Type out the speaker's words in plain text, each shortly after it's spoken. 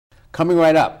Coming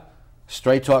right up,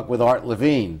 Straight Talk with Art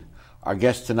Levine. Our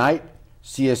guest tonight,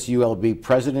 CSULB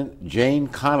President Jane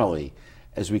Conoley,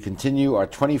 as we continue our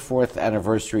 24th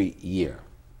anniversary year.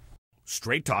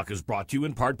 Straight Talk is brought to you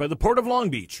in part by the Port of Long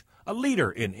Beach, a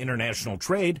leader in international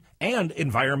trade and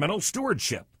environmental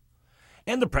stewardship.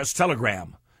 And the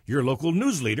Press-Telegram, your local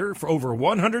news leader for over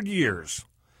 100 years.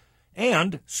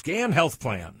 And Scan Health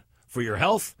Plan, for your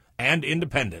health and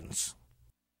independence.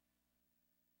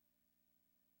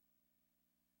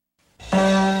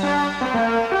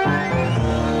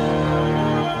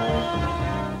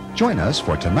 Join us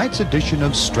for tonight's edition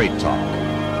of Straight Talk.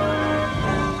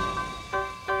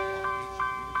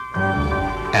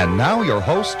 And now your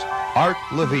host, Art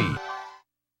Levine.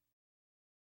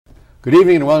 Good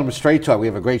evening and welcome to Straight Talk. We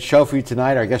have a great show for you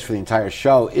tonight. Our guest for the entire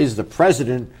show is the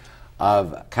president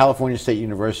of California State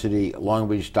University, Long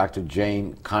Beach, Dr.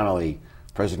 Jane Conoley.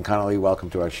 President Conoley, welcome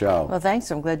to our show. Well,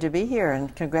 thanks. I'm glad to be here,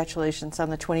 and congratulations on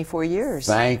the 24 years.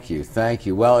 Thank you, thank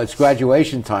you. Well, it's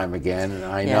graduation time again, and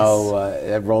I know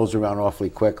it rolls around awfully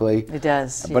quickly. It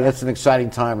does, but it's an exciting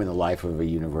time in the life of a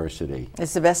university.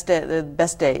 It's the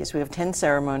best days. We have 10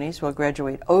 ceremonies. We'll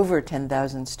graduate over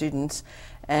 10,000 students,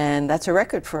 and that's a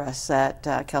record for us at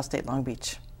Cal State Long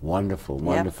Beach. Wonderful,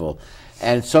 wonderful. Yep.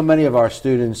 And so many of our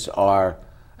students are,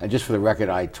 and just for the record,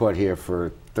 I taught here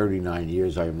for 39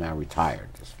 years. I am now retired,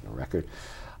 just for the record.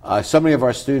 So many of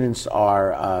our students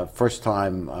are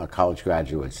first-time college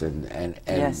graduates, and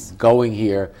yes, going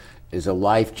here is a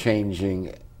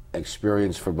life-changing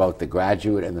experience for both the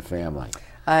graduate and the family.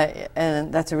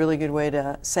 And that's a really good way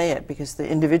to say it, because the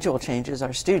individual changes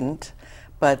our student,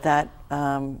 but that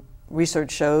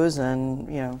research shows,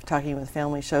 and talking with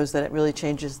family shows that it really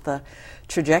changes the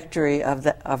trajectory of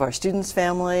our students'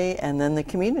 family and then the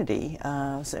community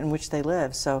in which they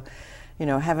live. So,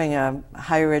 having a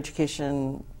higher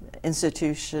education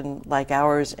institution like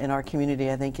ours in our community,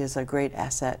 I think, is a great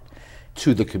asset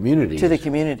to the community. To the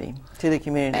community. To the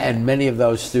community. And many of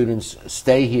those students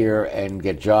stay here and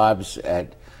get jobs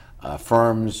at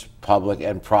firms, public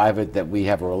and private, that we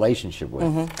have a relationship with.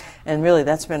 Mm-hmm. And really,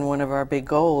 that's been one of our big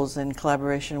goals in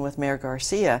collaboration with Mayor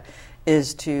Garcia,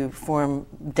 is to form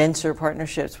denser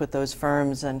partnerships with those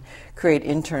firms and create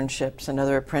internships and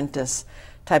other apprentice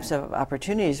types of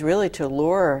opportunities, really to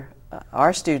lure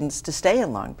our students to stay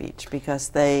in Long Beach, because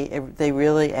they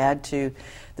really add to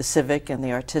the civic and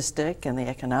the artistic and the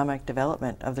economic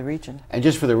development of the region. And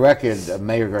just for the record,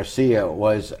 Mayor Garcia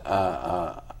was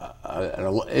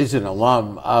is an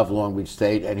alum of Long Beach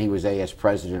State, and he was AS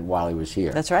president while he was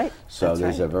here. That's right. So That's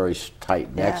there's right. a very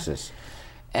tight nexus.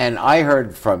 And I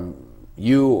heard from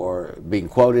you, or being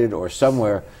quoted or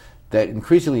somewhere, that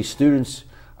increasingly students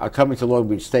are coming to Long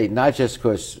Beach State not just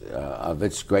because of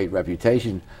its great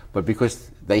reputation, but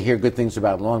because they hear good things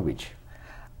about Long Beach.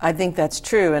 I think that's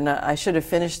true, and I should have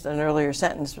finished an earlier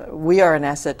sentence. We are an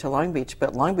asset to Long Beach,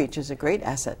 but Long Beach is a great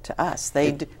asset to us.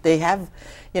 They have,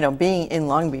 being in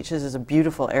Long Beach, this is a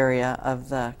beautiful area of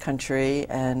the country,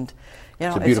 and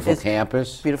it's a beautiful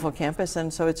campus. Beautiful campus,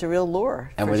 and so it's a real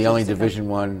lure. And we're the only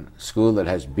Division I school that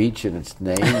has beach in its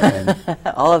name. And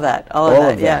all of that.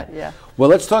 Yeah. Well,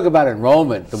 let's talk about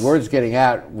enrollment. The word's getting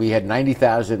out. We had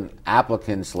 90,000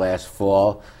 applicants last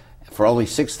fall for only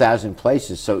 6,000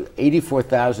 places, so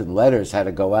 84,000 letters had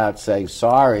to go out saying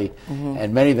sorry,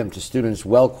 and many of them to students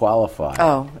well qualified.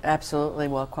 Oh, absolutely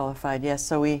well qualified, yes.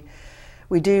 So we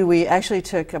actually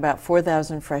took about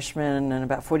 4,000 freshmen and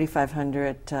about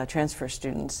 4,500 transfer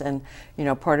students, and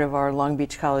part of our Long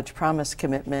Beach College Promise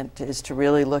commitment is to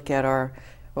really look at our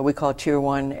what we call Tier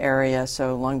 1 area,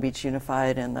 so Long Beach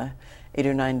Unified and the 8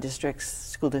 or 9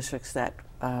 school districts that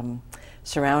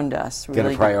surround us. Get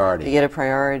a priority. Get a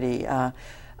priority.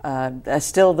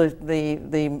 Still,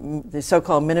 the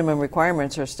so-called minimum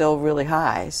requirements are still really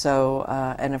high. So,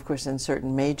 and of course, in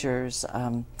certain majors,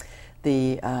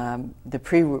 the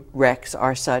prereqs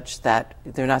are such that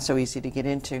they're not so easy to get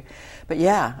into. But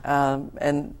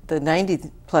and the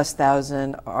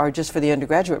 90,000+ are just for the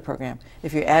undergraduate program.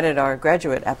 If you added our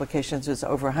graduate applications, it's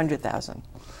over 100,000.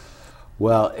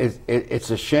 Well,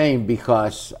 it's a shame,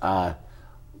 because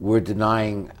we're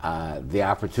denying the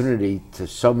opportunity to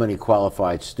so many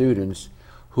qualified students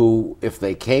who, if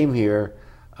they came here,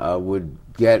 would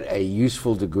get a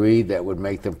useful degree that would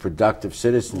make them productive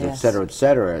citizens, et cetera, et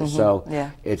cetera. So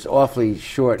it's awfully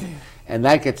short. And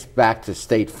that gets back to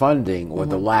state funding or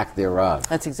the lack thereof.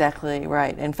 That's exactly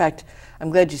right. In fact, I'm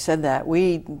glad you said that.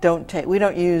 We don't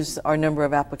use our number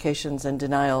of applications and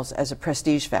denials as a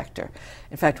prestige factor.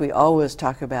 In fact, we always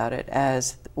talk about it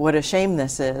as what a shame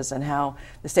this is, and how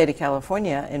the state of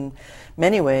California, in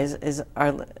many ways,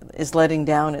 is letting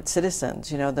down its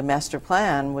citizens. You know, the master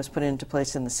plan was put into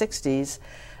place in the '60s.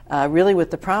 Really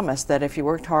with the promise that if you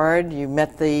worked hard, you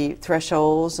met the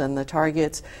thresholds and the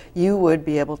targets, you would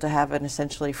be able to have an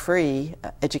essentially free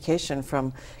education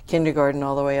from kindergarten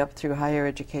all the way up through higher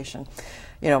education.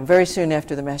 You know, very soon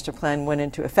after the master plan went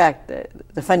into effect,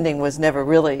 the funding was never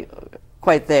really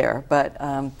quite there. But,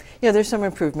 you know, there's some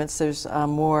improvements. There's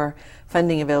more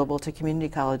funding available to community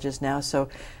colleges now. So,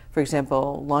 for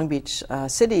example, Long Beach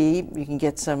City, you can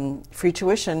get some free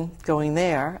tuition going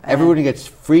there. Everybody gets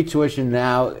free tuition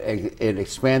now. It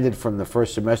expanded from the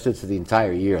first semester to the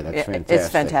entire year. That's fantastic. It's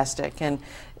fantastic. And,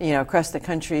 you know, across the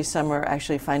country, some are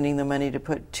actually finding the money to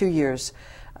put 2 years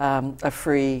of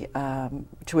free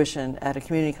tuition at a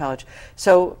community college.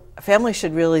 So families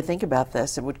should really think about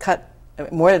this. It would cut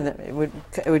more than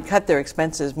it would cut their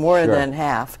expenses more than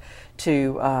half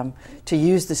to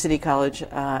use the City College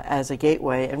as a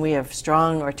gateway, and we have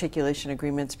strong articulation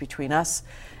agreements between us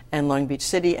and Long Beach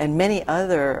City and many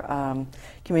other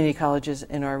community colleges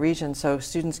in our region, so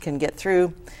students can get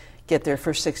through, get their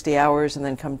first 60 hours, and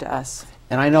then come to us.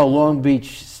 And I know Long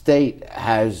Beach State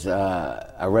has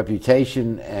a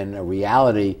reputation and a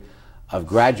reality of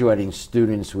graduating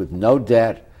students with no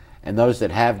debt, and those that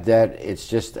have debt, it's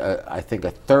just, I think,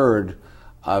 a third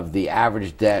of the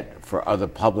average debt for other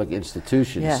public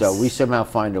institutions. Yes. So we somehow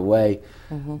find a way,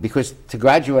 because to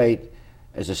graduate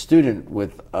as a student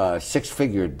with a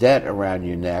six-figure debt around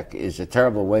your neck is a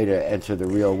terrible way to enter the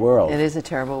real world. It is a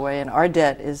terrible way, and our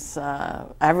debt is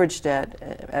average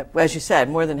debt. As you said,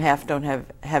 more than half don't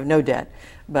have no debt,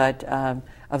 but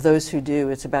of those who do,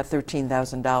 it's about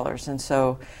 $13,000, and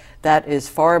so that is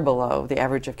far below the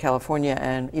average of California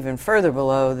and even further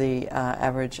below the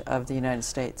average of the United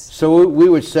States. So we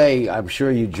would say, I'm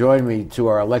sure you join me, to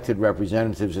our elected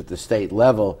representatives at the state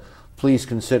level, please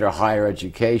consider higher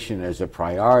education as a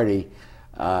priority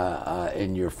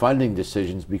in your funding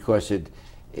decisions, because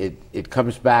it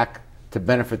comes back to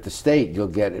benefit the state. You'll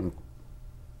get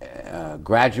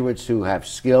graduates who have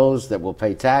skills that will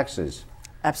pay taxes.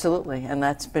 Absolutely, and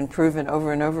that's been proven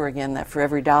over and over again, that for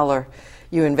every dollar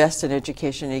you invest in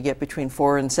education, you get between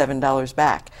 $4 and $7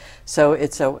 back. So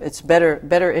it's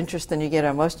better interest than you get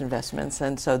on most investments,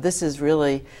 and so this is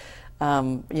really,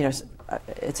 you know,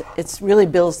 it's really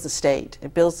builds the state.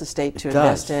 It builds the state to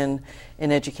invest in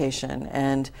education,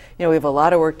 and you know, we have a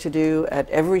lot of work to do at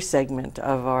every segment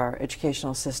of our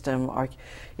educational system.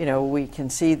 You know, we can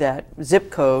see that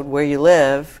zip code where you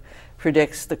live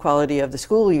predicts the quality of the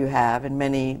school you have in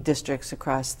many districts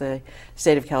across the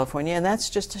state of California, and that's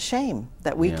just a shame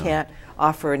that we can't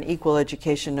offer an equal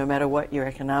education no matter what your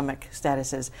economic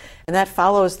status is. And that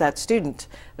follows that student.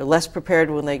 They're less prepared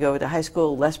when they go to high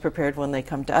school, less prepared when they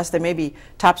come to us. They may be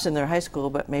tops in their high school,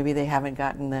 but maybe they haven't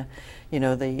gotten the, you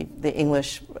know, the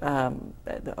English,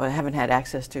 or haven't had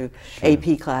access to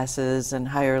AP classes and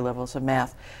higher levels of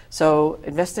math. So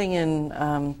investing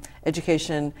in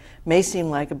education may seem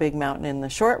like a big mountain in the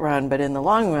short run, but in the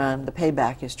long run, the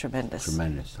payback is tremendous.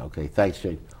 Tremendous. Okay, thanks,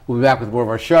 Jane. We'll be back with more of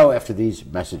our show after these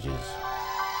messages.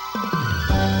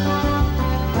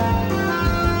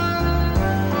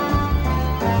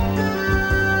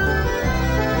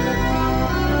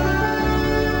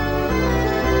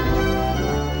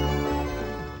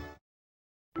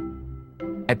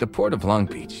 At the Port of Long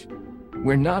Beach,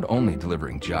 we're not only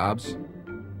delivering jobs,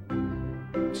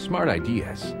 smart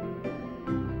ideas,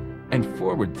 and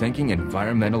forward-thinking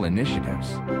environmental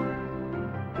initiatives,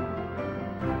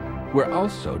 we're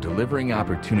also delivering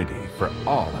opportunity for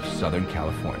all of Southern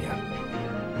California.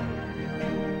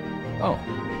 Oh,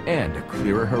 and a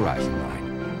clearer horizon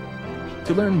line.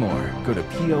 To learn more, go to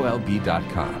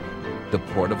POLB.com, the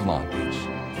Port of Long Beach,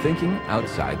 thinking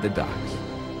outside the docks.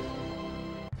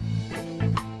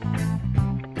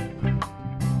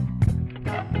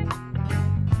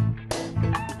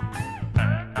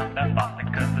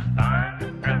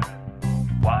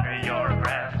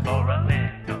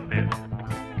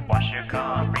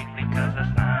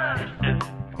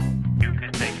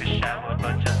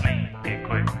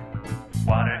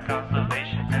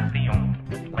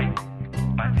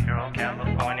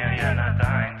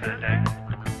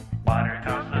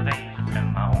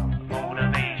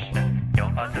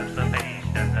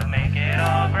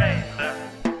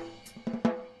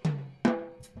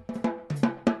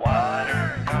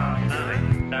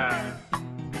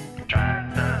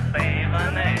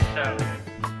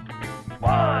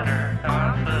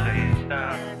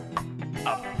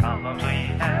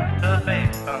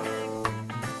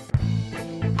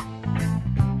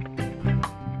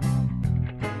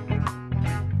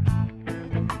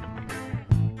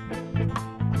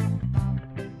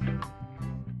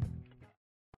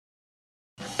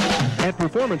 At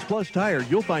Performance Plus Tire,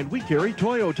 you'll find we carry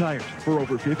Toyo tires. For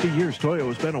over 50 years, Toyo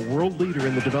has been a world leader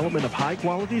in the development of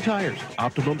high-quality tires.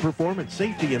 Optimum performance,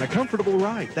 safety, and a comfortable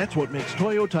ride. That's what makes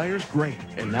Toyo tires great.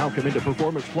 And now come into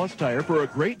Performance Plus Tire for a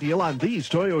great deal on these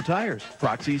Toyo tires.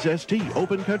 Proxys ST,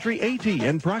 Open Country AT,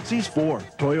 and Proxys 4.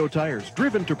 Toyo tires,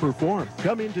 driven to perform.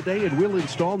 Come in today and we'll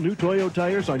install new Toyo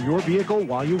tires on your vehicle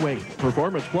while you wait.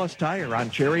 Performance Plus Tire on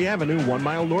Cherry Avenue, 1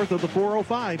 mile north of the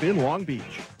 405 in Long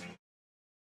Beach.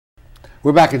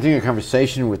 We're back continuing a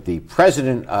conversation with the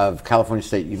president of California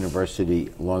State University,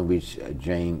 Long Beach,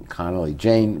 Jane Conoley.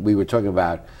 Jane, we were talking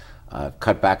about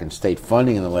cut back in state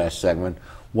funding in the last segment.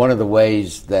 One of the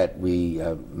ways that we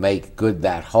make good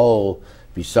that hole,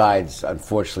 besides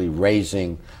unfortunately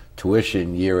raising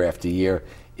tuition year after year,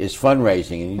 is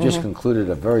fundraising. And you just concluded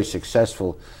a very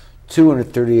successful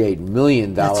 $238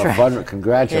 million fund.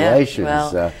 Congratulations.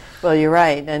 Yeah, well, you're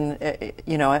right. And,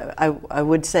 you know, I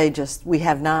would say just we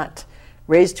have not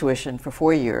raised tuition for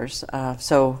 4 years,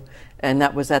 and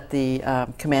that was at the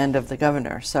command of the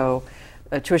governor. So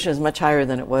tuition is much higher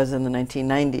than it was in the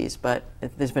 1990s, but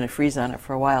there's been a freeze on it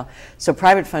for a while. So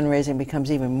private fundraising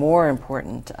becomes even more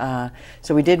important.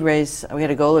 So we did raise, we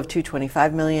had a goal of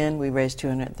 $225 million, we raised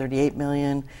 $238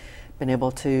 million, been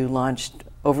able to launch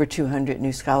over 200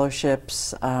 new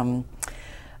scholarships.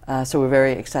 So we're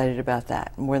very excited about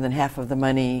that. More than half of the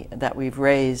money that we've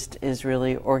raised is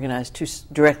really organized to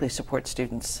directly support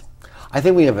students. I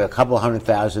think we have a couple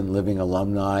 100,000 living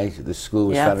alumni. The school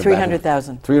was founded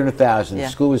 300,000. 300,000. The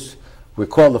school was, we're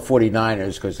called the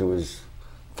 49ers because it was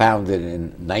founded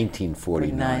in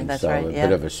 1949. That's so right, a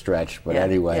bit of a stretch, but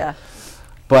anyway. Yeah.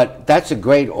 But that's a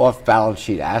great off-balance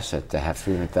sheet asset to have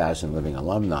 300,000 living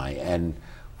alumni, and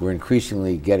we're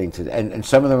increasingly getting to, and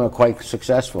some of them are quite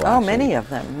successful. Oh, many of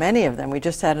them. We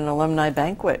just had an alumni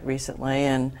banquet recently,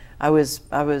 and I was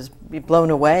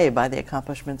blown away by the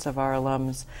accomplishments of our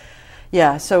alums.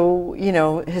 Yeah, so, you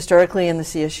know, historically in the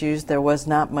CSUs there was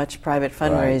not much private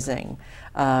fundraising.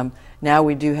 Right. Now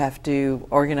we do have to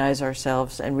organize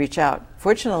ourselves and reach out.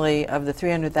 Fortunately, of the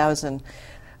 300,000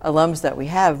 alums that we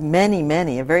have,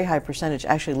 many, a very high percentage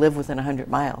actually live within 100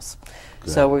 miles.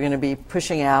 Good. So we're going to be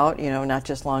pushing out, you know, not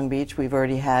just Long Beach. We've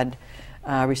already had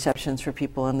receptions for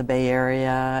people in the Bay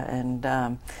Area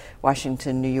and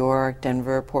Washington, New York,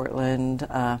 Denver, Portland.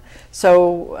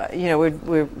 So, you know,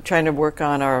 we're trying to work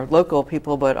on our local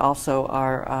people, but also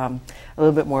our a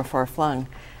little bit more far-flung.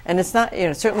 And it's not, you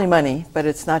know, certainly money, but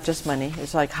it's not just money.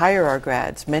 It's like hire our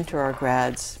grads, mentor our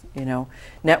grads, you know,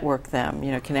 network them,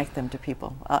 you know, connect them to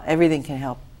people. Everything can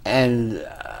help. And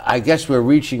I guess we're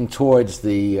reaching towards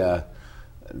the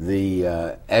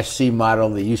SC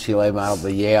model, the UCLA model,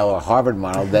 the Yale or Harvard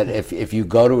model, that if you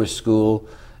go to a school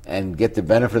and get the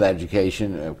benefit of that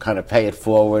education, kind of pay it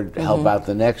forward, help out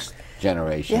the next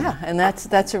generation. Yeah, and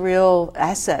that's a real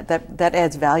asset. That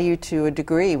adds value to a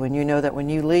degree when you know that when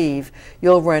you leave,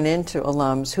 you'll run into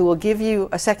alums who will give you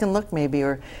a second look maybe,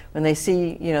 or when they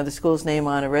see, you know, the school's name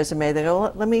on a resume, they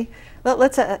go,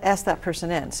 let's ask that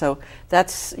person in. So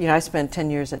that's, you know, I spent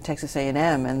 10 years at Texas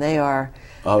A&M, and they are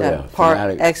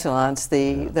par excellence,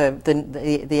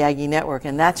 the Aggie network,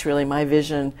 and that's really my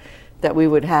vision, that we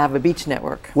would have a beach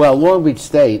network. Well, Long Beach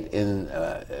State in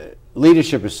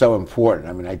leadership is so important.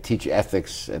 I mean, I teach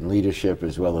ethics and leadership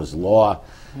as well as law,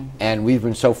 and we've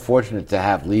been so fortunate to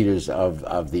have leaders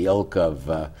of the ilk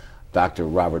of Dr.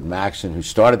 Robert Maxson, who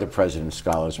started the President's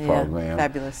Scholars Program,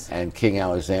 fabulous, and King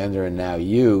Alexander, and now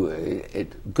you.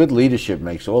 Good leadership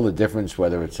makes all the difference,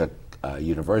 whether it's a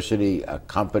university, a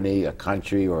company, a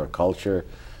country, or a culture.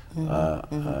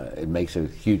 It makes a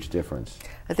huge difference.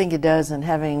 I think it does, and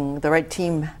having the right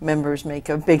team members make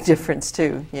a big difference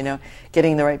too. You know,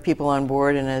 getting the right people on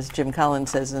board, and as Jim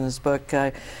Collins says in his book,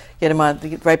 get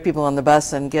the right people on the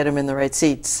bus and get them in the right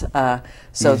seats.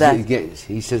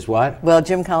 He says what? Well,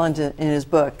 Jim Collins in his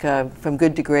book, From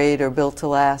Good to Great or Built to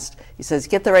Last, he says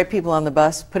get the right people on the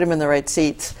bus, put them in the right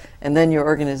seats, and then your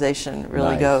organization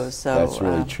really goes. So that's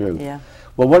really true. Yeah.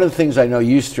 Well, one of the things I know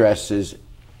you stress is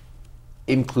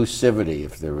inclusivity,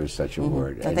 if there is such a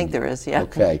word. I think there is, yeah.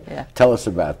 Okay. Yeah. Tell us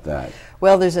about that.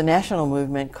 Well, there's a national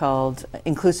movement called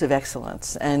Inclusive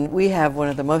Excellence, and we have one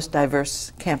of the most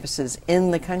diverse campuses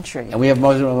in the country. And we have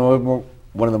one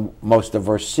of the most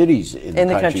diverse cities in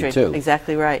the country, too.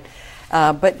 Exactly right.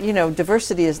 But, you know,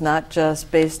 diversity is not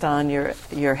just based on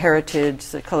your heritage,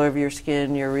 the color of your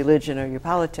skin, your religion, or your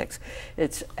politics.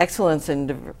 It's excellence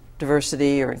in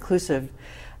diversity or inclusive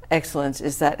excellence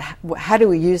is that how do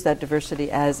we use that diversity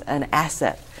as an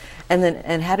asset?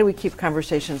 And how do we keep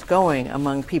conversations going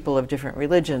among people of different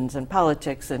religions and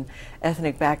politics and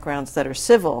ethnic backgrounds that are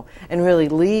civil and really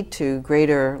lead to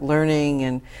greater learning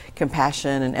and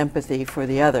compassion and empathy for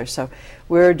the other? So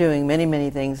we're doing many, many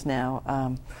things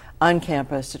now on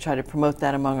campus to try to promote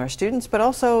that among our students, but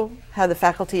also have the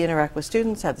faculty interact with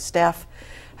students, have the staff,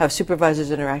 have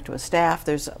supervisors interact with staff.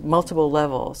 There's multiple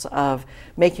levels of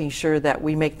making sure that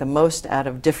we make the most out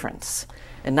of difference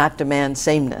and not demand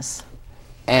sameness.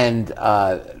 And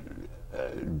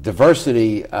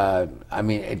diversity, I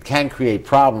mean, it can create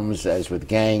problems, as with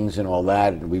gangs and all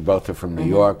that. We both are from New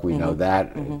York, we know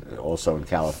that, also in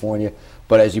California.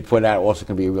 But as you point out, it also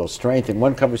can be a real strength. And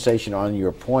one conversation on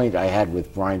your point I had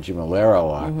with Brian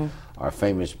Gimolero, our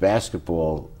famous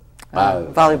basketball,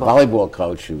 volleyball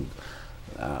coach, who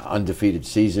undefeated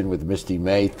season with Misty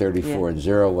May,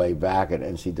 34-0 way back at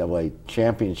NCAA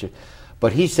championship.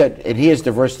 But he said, and he has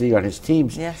diversity on his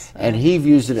teams, and he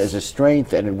views it as a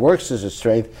strength, and it works as a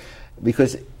strength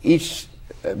because each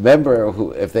member, who,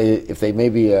 if they may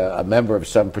be a member of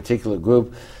some particular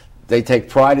group, they take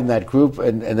pride in that group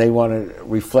and they want to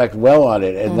reflect well on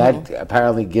it, and that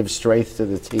apparently gives strength to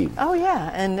the team. Oh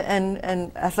yeah,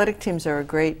 and athletic teams are a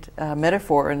great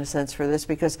metaphor in a sense for this,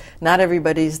 because not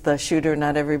everybody's the shooter,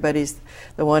 not everybody's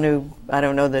the one who I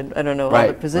don't know all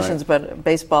the positions, but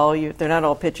baseball, they're not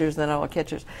all pitchers, they're not all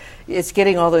catchers. It's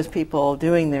getting all those people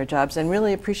doing their jobs and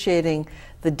really appreciating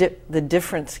the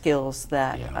different skills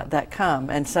that that come,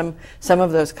 and some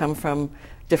of those come from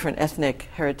different ethnic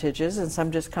heritages, and some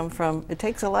just come from, it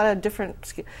takes a lot of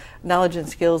different knowledge and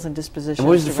skills and dispositions. And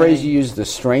what was the phrase you used, the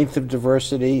strength of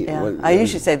diversity? Yeah. I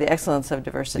usually say the excellence of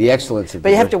diversity. The excellence of diversity. But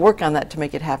you have to work on that to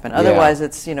make it happen. Otherwise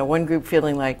it's, one group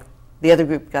feeling like the other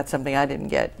group got something I didn't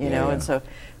get, you know, and so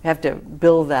we have to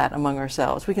build that among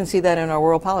ourselves. We can see that in our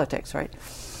world politics, right?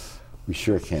 We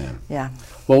sure can. Yeah.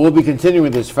 Well, we'll be continuing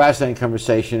with this fascinating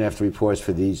conversation after we pause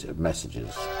for these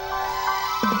messages.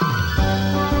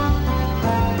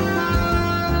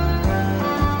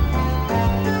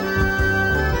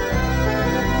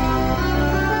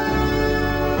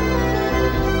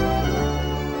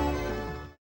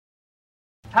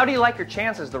 How do you like your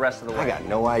chances the rest of the way? I got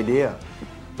no idea.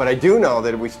 But I do know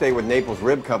that if we stay with Naples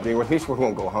Rib Company, at least we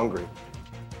won't go hungry.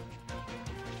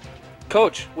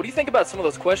 Coach, what do you think about some of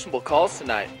those questionable calls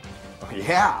tonight? Oh,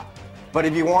 yeah. But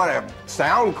if you want a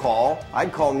sound call,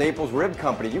 I'd call Naples Rib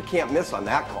Company. You can't miss on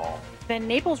that call. Then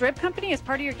Naples Rib Company is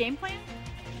part of your game plan?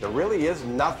 There really is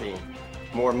nothing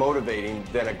more motivating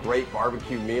than a great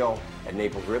barbecue meal at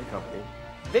Naples Rib Company.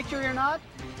 Victory or not,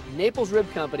 Naples Rib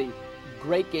Company,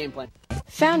 great game plan.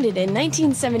 Founded in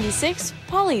 1976,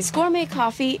 Polly's Gourmet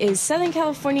Coffee is Southern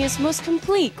California's most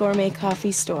complete gourmet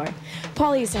coffee store.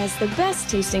 Polly's has the best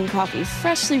tasting coffee,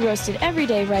 freshly roasted every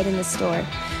day right in the store,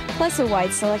 plus a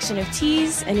wide selection of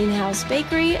teas, an in-house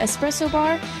bakery, espresso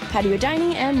bar, patio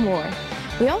dining, and more.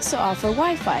 We also offer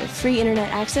Wi-Fi, free internet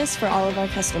access for all of our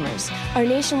customers. Our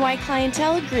nationwide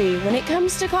clientele agree when it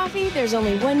comes to coffee, there's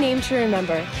only one name to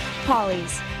remember,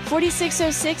 Polly's.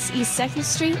 4606 East 2nd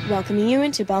Street, welcoming you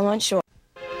into Belmont Shore.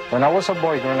 When I was a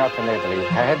boy growing up in Italy, I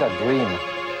had a dream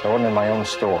to own my own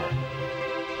store.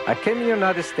 I came to the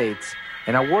United States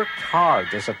and I worked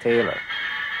hard as a tailor.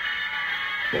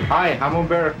 Hi, I'm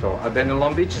Umberto. I've been in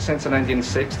Long Beach since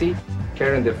 1960,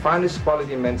 carrying the finest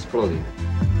quality men's clothing.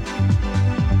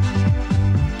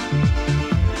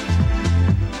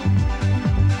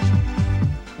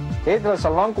 Italy's a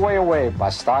long way away, but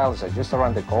styles are just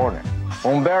around the corner.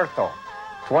 Umberto,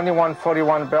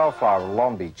 2141 Bellflower,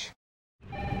 Long Beach.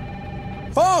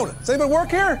 Phone! Does anybody work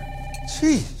here?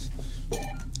 Jeez.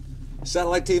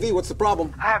 Satellite TV, what's the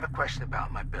problem? I have a question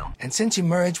about my bill. And since you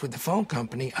merged with the phone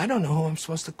company, I don't know who I'm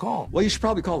supposed to call. Well, you should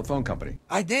probably call the phone company.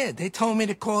 I did. They told me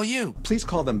to call you. Please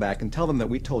call them back and tell them that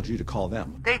we told you to call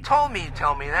them. They told me to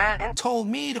tell me that. And told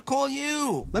me to call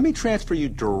you. Let me transfer you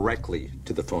directly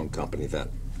to the phone company then.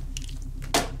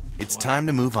 It's time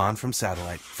to move on from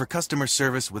satellite. For customer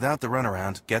service without the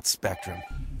runaround, get Spectrum.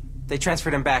 They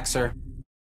transferred him back, sir.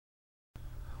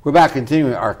 We're back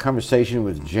continuing our conversation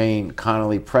with Jane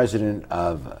Conoley, president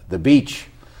of The Beach.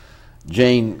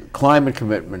 Jane, climate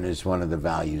commitment is one of the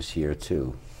values here,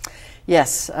 too.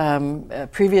 Yes.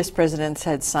 Previous presidents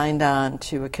had signed on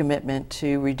to a commitment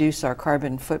to reduce our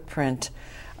carbon footprint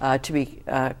to be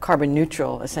carbon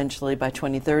neutral, essentially, by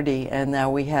 2030. And now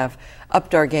we have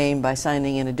upped our game by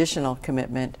signing an additional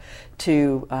commitment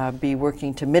to be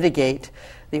working to mitigate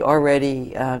the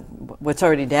what's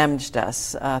already damaged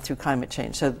us through climate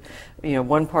change. So,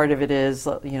 one part of it is,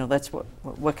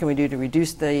 what can we do to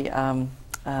reduce the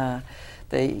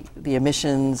the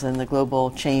emissions and the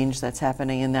global change that's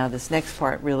happening. And now this next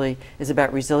part really is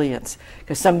about resilience,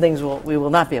 because some things we will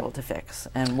not be able to fix.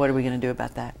 And what are we going to do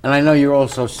about that? And I know you're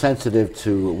also sensitive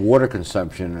to water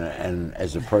consumption, and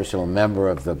as a personal member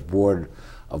of the Board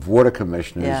of Water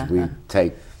Commissioners, we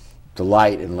take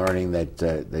delight in learning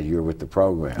that you're with the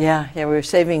program. Yeah, we're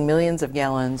saving millions of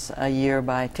gallons a year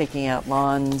by taking out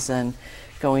lawns and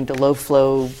going to low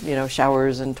flow,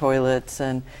 showers and toilets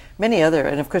and many other.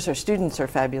 And of course, our students are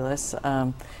fabulous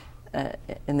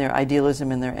in their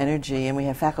idealism and their energy. And we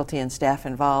have faculty and staff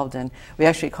involved. And we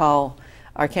actually call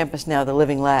our campus now the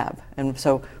Living Lab. And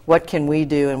so, what can we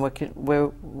do, and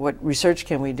what research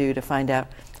can we do to find out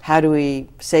how do we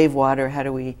save water? How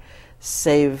do we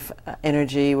save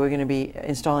energy? We're going to be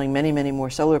installing many, many more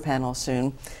solar panels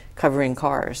soon, covering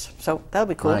cars. So that'll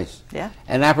be cool. Nice. Yeah.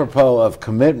 And apropos of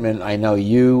commitment, I know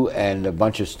you and a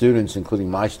bunch of students, including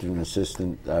my student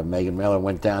assistant, Megan Miller,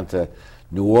 went down to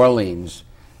New Orleans,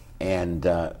 and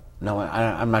no,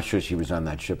 I'm not sure she was on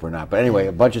that ship or not. But anyway,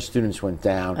 a bunch of students went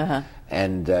down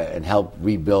and helped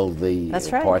rebuild the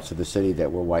parts of the city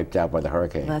that were wiped out by the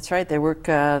hurricane. That's right. They work.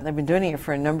 They've been doing it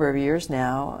for a number of years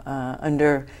now,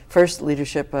 under first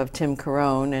leadership of Tim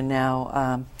Carone, and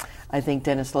now I think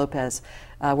Dennis Lopez,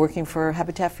 working for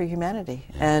Habitat for Humanity.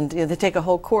 Yeah. And they take a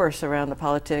whole course around the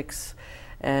politics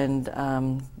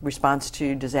and response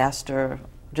to disaster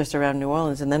just around New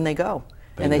Orleans, and then they go.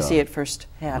 And they see it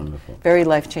firsthand. Wonderful. Very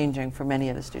life-changing for many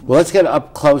of the students. Well, let's get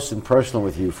up close and personal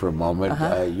with you for a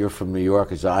moment. You're from New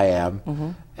York, as I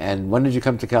am. And when did you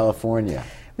come to California?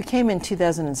 We came in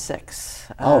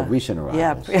 2006. Recent arrival.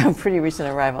 Yeah, pretty recent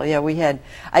arrival. Yeah, we had.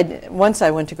 Once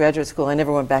I went to graduate school, I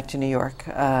never went back to New York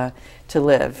to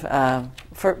live.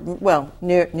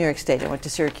 New York State. I went to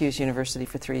Syracuse University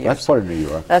for 3 years. That's part of New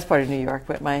York. That's part of New York.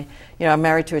 But I'm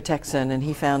married to a Texan, and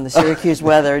he found the Syracuse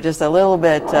weather just a little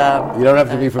bit. You don't have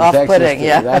to be from Texas.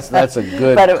 Yeah, that's a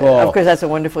good but call. Of course, that's a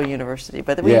wonderful university.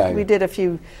 But we did a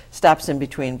few stops in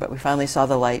between, but we finally saw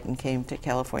the light and came to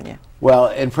California. Well,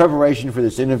 in preparation for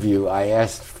this interview, I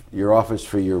asked your office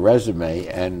for your resume,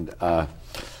 and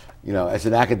as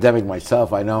an academic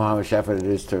myself, I know how much effort it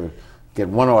is to get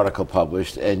one article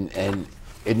published, and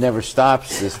it never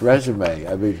stops, this resume.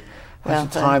 I mean, how's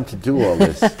the time to do all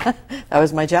this? That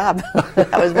was my job.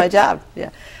 That was my job. Yeah.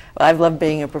 Well, I've loved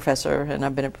being a professor, and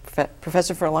I've been a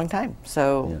professor for a long time.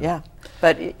 So yeah.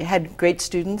 But it had great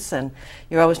students, and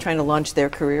you're always trying to launch their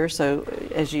career. So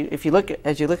as you look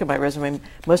at my resume,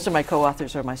 most of my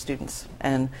co-authors are my students,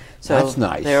 and so that's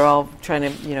nice. They're all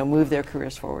trying to move their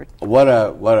careers forward. What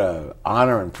a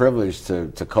honor and privilege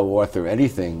to co-author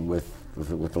anything with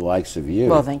the likes of you.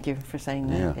 Well, thank you for saying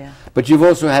that. Yeah. But you've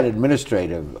also had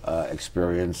administrative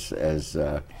experience as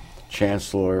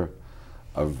chancellor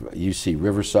of UC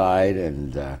Riverside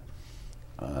and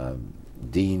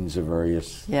deans of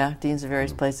various... Yeah, deans of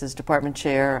various places, department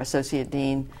chair, associate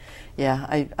dean. Yeah,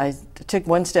 I took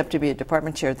one step to be a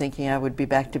department chair thinking I would be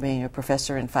back to being a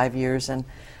professor in 5 years, and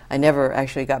I never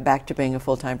actually got back to being a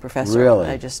full-time professor. Really?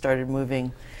 I just started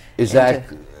moving. Is that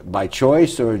by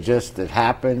choice, or just it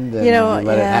happened and you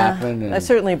let it happen? And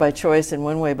certainly by choice in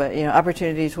one way, but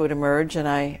opportunities would emerge,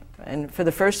 and for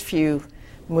the first few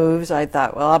moves, I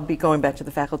thought, well, I'll be going back to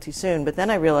the faculty soon. But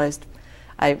then I realized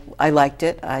I liked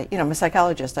it. I'm a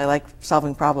psychologist. I like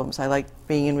solving problems. I like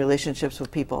being in relationships with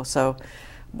people. So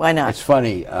why not? It's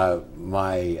funny.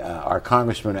 Our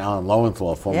Congressman Alan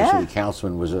Lowenthal, former city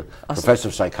councilman, was a professor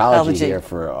of psychology here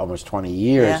for almost 20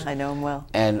 years. Yeah, I know him well.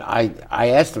 And I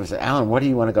asked him, I said, Alan, what do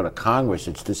you want to go to Congress?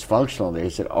 It's dysfunctional there. He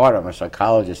said, Art, I'm a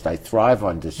psychologist. I thrive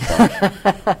on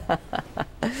dysfunction.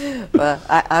 Well,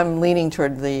 I'm leaning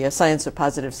toward the science of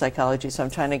positive psychology, so I'm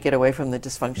trying to get away from the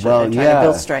dysfunction and trying to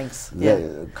build strengths.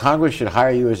 Congress should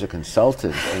hire you as a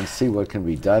consultant and see what can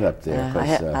be done up there.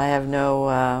 I have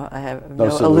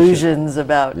no illusions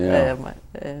about the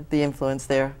influence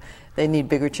there. They need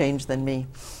bigger change than me.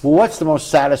 Well, what's the most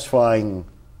satisfying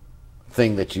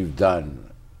thing that you've done,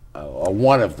 or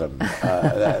one of them?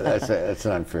 That's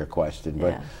an unfair question,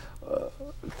 but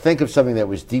think of something that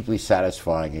was deeply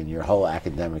satisfying in your whole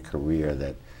academic career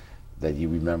that you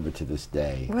remember to this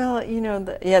day. Well,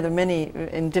 there are many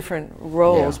in different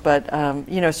roles, but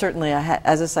certainly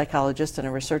as a psychologist and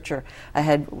a researcher, I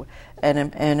had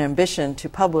an ambition to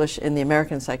publish in the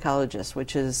American Psychologist,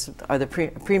 which are the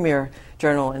premier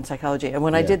journal in psychology. And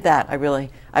when I did that, I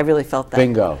really felt that.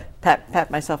 Bingo. Pat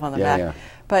myself on the back. Yeah.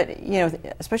 But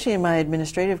especially in my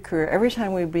administrative career, every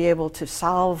time we'd be able to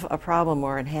solve a problem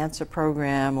or enhance a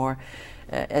program or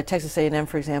at Texas A&M,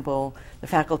 for example, the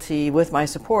faculty, with my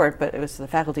support, but it was the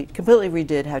faculty, completely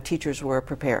redid how teachers were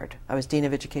prepared. I was Dean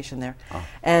of Education there. Oh.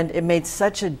 And it made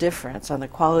such a difference on the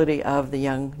quality of the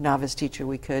young novice teacher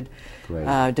we could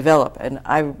develop. And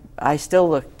I still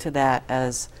look to that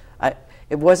as,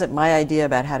 it wasn't my idea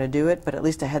about how to do it, but at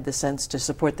least I had the sense to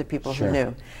support the people who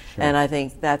knew. Sure. And I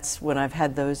think that's when I've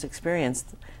had those experiences.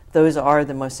 Those are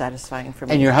the most satisfying for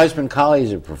me. And your husband, Conoley,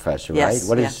 is a professor, yes, right?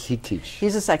 What does he teach?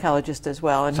 He's a psychologist as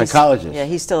well. And psychologist?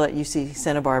 He's still at UC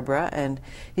Santa Barbara, and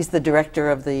he's the director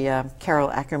of the Carol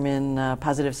Ackerman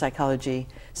Positive Psychology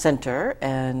Center,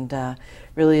 and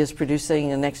really is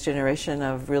producing a next generation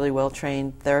of really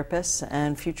well-trained therapists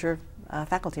and future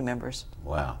faculty members.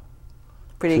 Wow.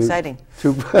 Pretty exciting.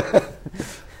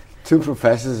 Two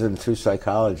professors and 2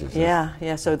 psychologists.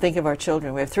 Yeah. So think of our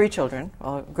children. We have 3 children,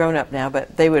 all grown up now,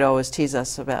 but they would always tease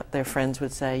us about, their friends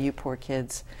would say, "You poor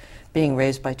kids, being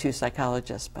raised by 2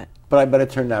 psychologists." But I bet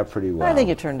it turned out pretty well. I think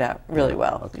it turned out really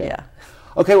well. Okay. Yeah.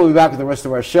 Okay, we'll be back with the rest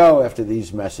of our show after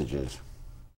these messages.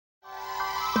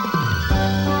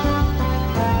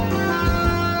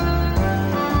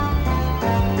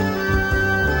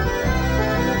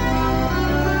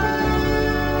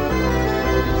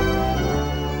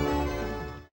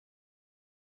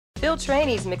 Phil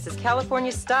Trainees mixes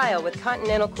California style with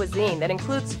continental cuisine that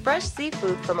includes fresh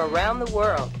seafood from around the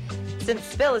world. Since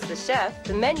Phil is the chef,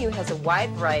 the menu has a wide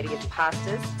variety of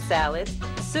pastas, salads,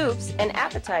 soups, and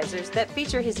appetizers that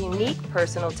feature his unique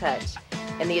personal touch.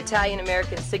 And the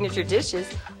Italian-American signature dishes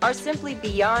are simply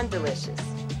beyond delicious.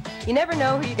 You never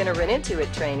know who you're going to run into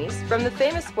at Trainees, from the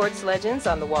famous sports legends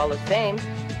on the Wall of Fame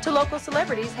to local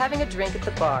celebrities having a drink at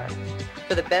the bar.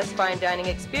 For the best fine dining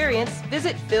experience,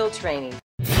 visit Phil Trainees.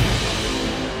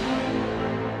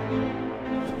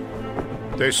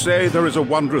 They say there is a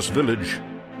wondrous village,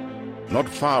 not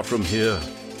far from here,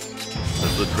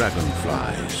 as the dragon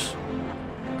flies,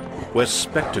 where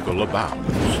spectacle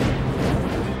abounds,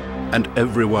 and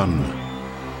everyone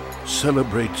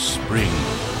celebrates spring,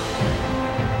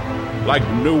 like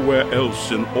nowhere else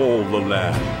in all the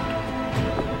land.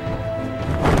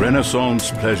 Renaissance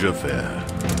Pleasure Fair,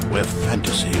 where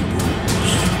fantasy rules.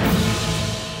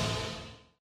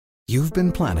 You've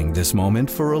been planning this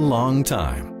moment for a long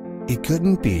time. It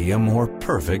couldn't be a more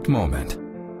perfect moment.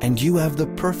 And you have the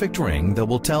perfect ring that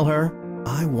will tell her,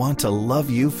 "I want to love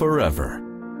you forever."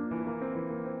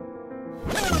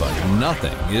 But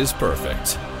nothing is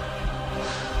perfect.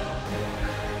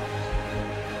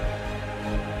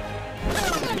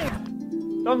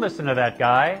 Don't listen to that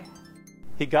guy.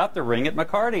 He got the ring at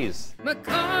McCarty's.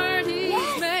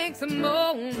 McCarty's makes a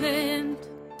moment.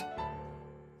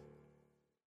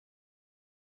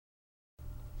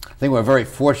 I think we're very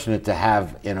fortunate to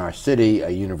have in our city a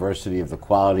university of the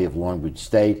quality of Long Beach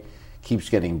State. Keeps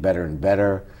getting better and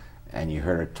better. And you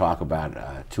heard her talk about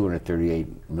a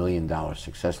 $238 million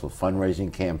successful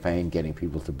fundraising campaign, getting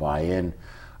people to buy in.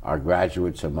 Our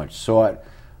graduates are much sought.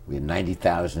 We had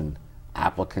 90,000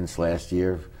 applicants last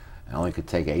year. I only could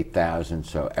take 8,000,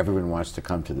 so everyone wants to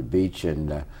come to the beach,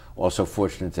 and also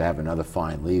fortunate to have another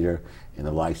fine leader in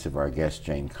the likes of our guest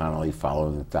Jane Conoley,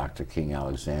 following with Dr. King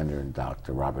Alexander and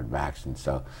Dr. Robert Baxton.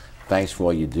 So thanks for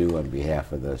all you do on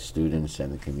behalf of the students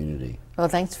and the community. Well,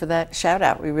 thanks for that shout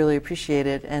out. We really appreciate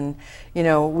it. And, you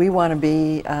know, we want to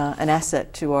be an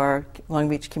asset to our Long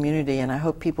Beach community, and I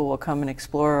hope people will come and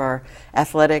explore our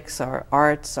athletics, our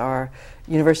arts. Our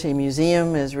University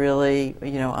Museum is really,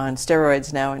 you know, on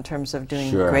steroids now in terms of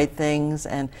doing great things.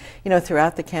 And, you know,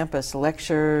 throughout the campus,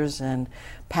 lectures and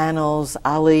panels,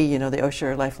 OLLI, you know, the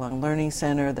Osher Lifelong Learning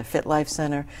Center, the Fit Life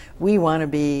Center. We want to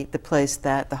be the place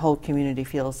that the whole community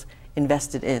feels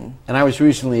invested in. And I was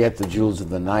recently at the Jewels of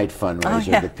the Night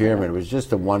fundraiser at the Pyramid. It was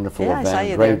just a wonderful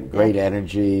event, great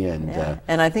energy, and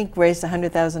and I think raised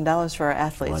 $100,000 for our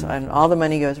athletes, and all the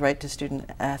money goes right to student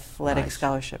athletic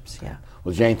scholarships. Yeah.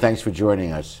 Well, Jane, thanks for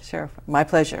joining us. Sure, my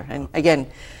pleasure. And again,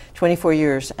 24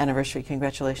 years anniversary.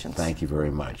 Congratulations. Thank you very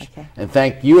much. Okay. And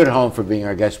thank you at home for being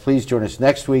our guest. Please join us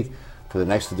next week for the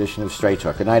next edition of Straight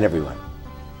Talk. Good night, everyone.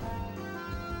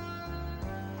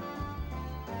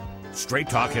 Straight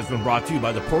Talk has been brought to you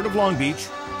by the Port of Long Beach,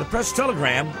 the Press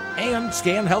Telegram, and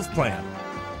Scan Health Plan.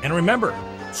 And remember,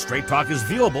 Straight Talk is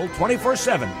viewable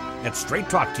 24/7 at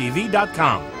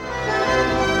straighttalktv.com.